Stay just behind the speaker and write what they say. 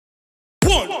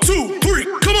1, 2, 3,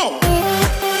 come on!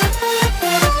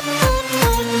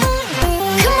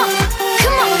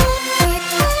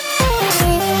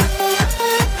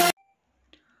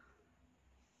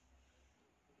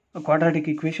 A quadratic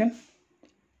equation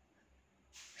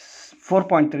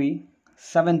 4.3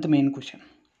 seventh main question.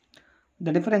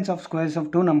 The difference of squares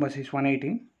of two numbers is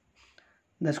 180.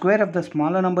 The square of the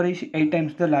smaller number is 8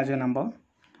 times the larger number.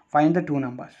 Find the two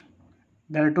numbers.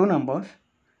 There are two numbers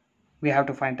we have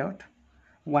to find out.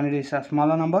 One it is a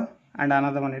smaller number and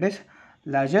another one it is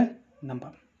larger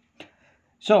number.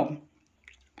 So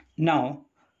now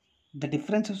the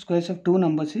difference of squares of two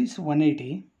numbers is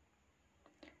 180.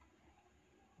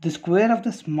 The square of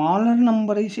the smaller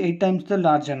number is 8 times the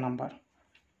larger number.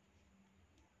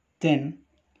 Then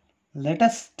let the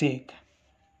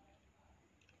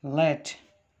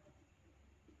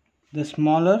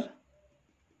smaller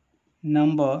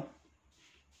number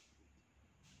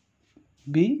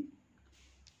be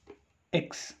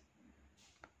x.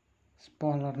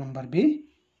 Smaller number be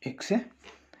x.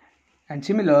 And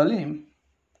similarly,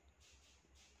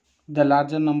 the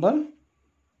larger number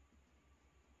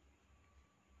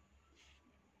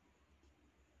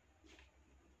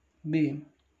be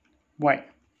y.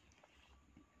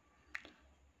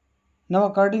 Now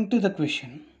according to the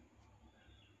question,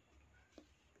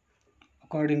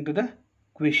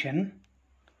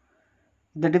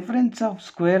 the difference of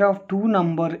square of two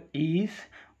number is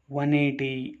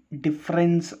 180.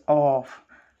 Difference of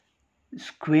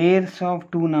squares of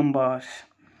two numbers.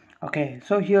 Okay,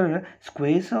 so here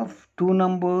squares of two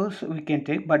numbers we can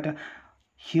take, but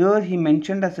here he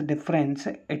mentioned as a difference.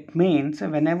 It means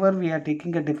whenever we are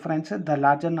taking a difference, the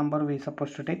larger number we are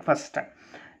supposed to take first.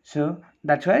 So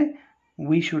that's why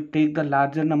we should take the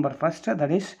larger number first,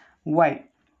 that is y.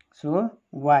 So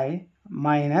y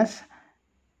minus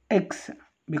x,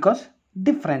 because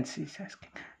difference is asking.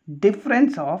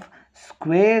 Difference of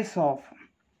squares of,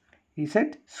 he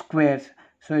said squares,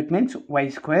 so it means y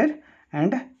square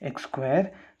and x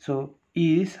square. So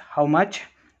is how much?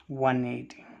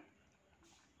 180.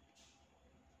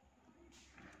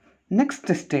 Next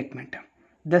statement,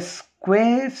 the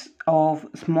squares of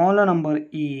smaller number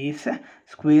is,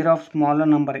 square of smaller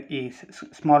number is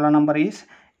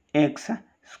x,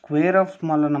 square of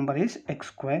smaller number is x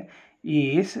square,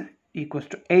 is equals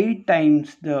to 8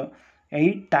 times the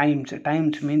 8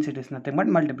 times means it is nothing but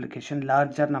multiplication.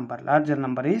 Larger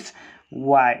number is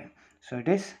y, so it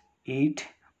is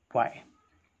 8y.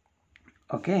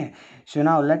 Okay, so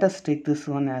now let us take this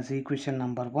one as equation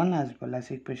number 1 as well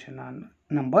as equation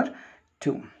number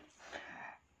 2.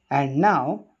 And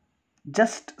now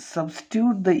just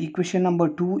substitute the equation number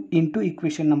 2 into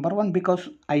equation number 1 because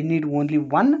I need only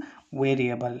one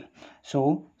variable.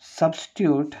 So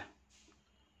substitute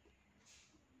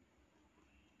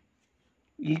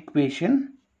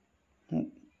equation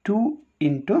 2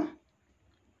 into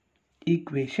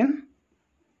equation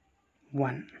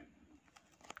 1.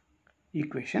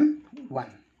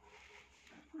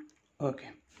 Okay,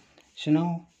 so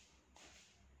now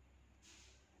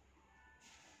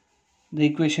the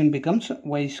equation becomes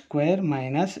y square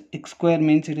minus x square,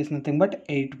 means it is nothing but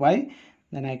 8y.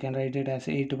 Then I can write it as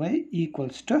 8y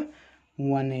equals to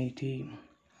 180.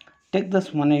 Take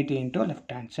this 180 into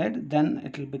left hand side, then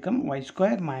it will become y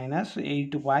square minus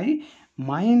 8y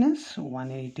minus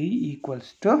 180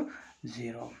 equals to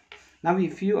 0. Now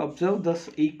if you observe this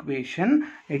equation,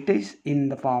 it is in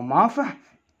the form of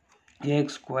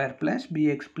ax square plus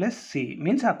bx plus c,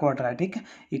 means a quadratic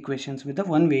equations with the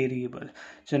one variable.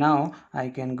 So now I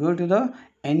can go to the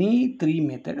any three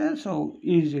method, so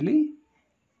easily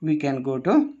we can go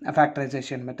to a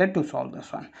factorization method to solve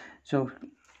this one. So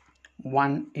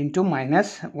 1 into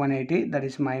minus 180, that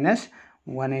is minus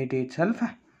 180 itself.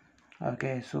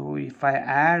 Okay, so if I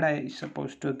add, I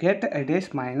supposed to get it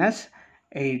is minus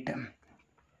 8.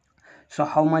 So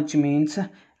how much means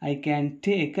I can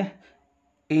take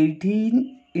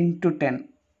 18 into 10.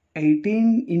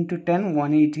 18 into 10,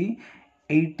 180.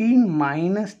 18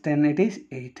 minus 10, it is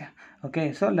 8.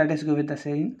 Okay, so let us go with the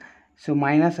same. So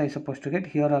minus I supposed to get,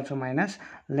 here also minus.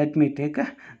 Let me take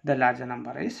the larger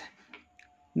number is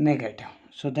negative.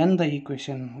 So then the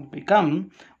equation will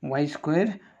become y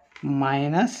square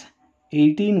minus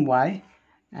 18y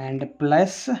and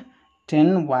plus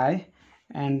 10y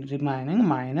and remaining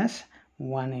minus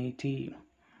 180.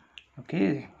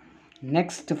 Okay,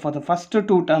 next for the first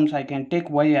two terms I can take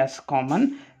y as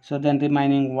common, so then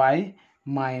remaining y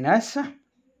minus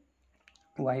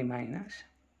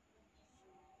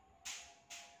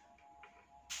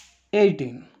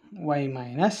 18, y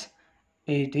minus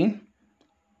 18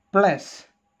 plus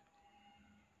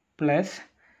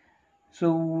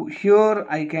So here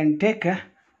I can take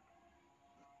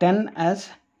 10 as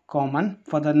common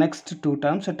for the next two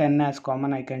terms. So 10 as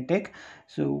common I can take.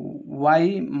 So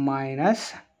y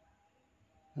minus,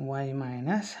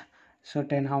 so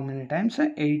 10 how many times?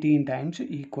 18 times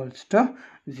equals to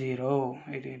 0.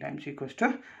 18 times equals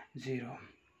to 0.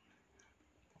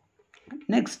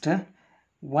 Next,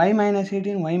 y minus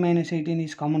 18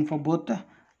 is common for both.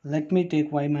 Let me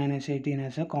take y minus 18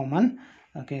 as a common.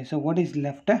 Okay, so what is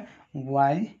left?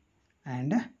 Y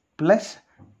and plus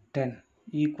 10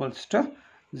 equals to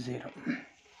 0.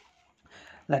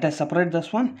 Let us separate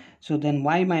this one. So then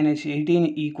y minus 18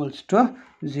 equals to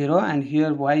 0, and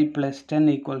here y plus 10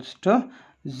 equals to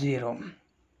 0.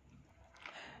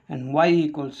 And y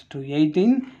equals to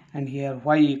 18, and here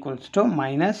y equals to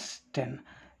minus 10.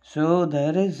 So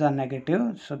there is a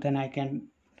negative, so then I can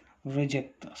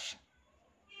reject this.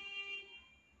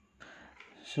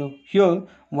 So here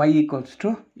y equals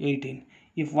to 18.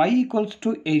 If y equals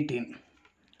to 18,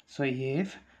 so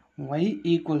if y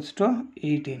equals to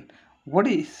 18, what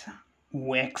is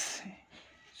x?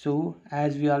 So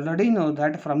as we already know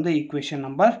that from the equation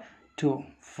number 2,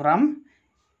 from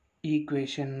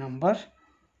equation number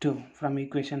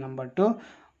 2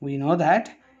 we know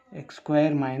that x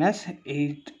square minus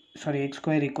 8, x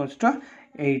square equals to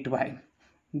 8y.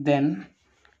 Then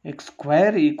x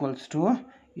square equals to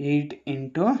 8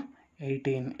 into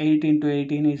 18. 8 into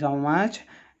 18 is how much?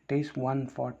 It is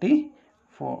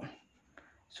 144.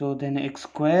 So then x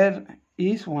square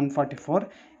is 144.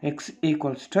 X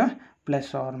equals to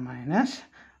plus or minus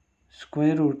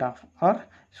square root of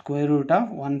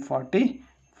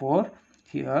 144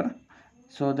 here.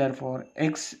 So therefore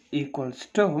x equals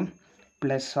to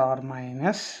plus or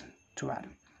minus 12.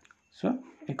 So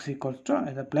x equals to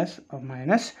either plus or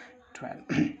minus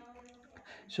 12.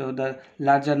 So the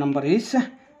larger number is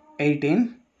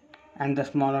 18 and the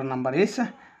smaller number is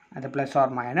either plus or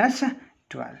minus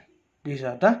 12. These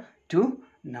are the two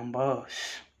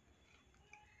numbers.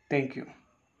 Thank you.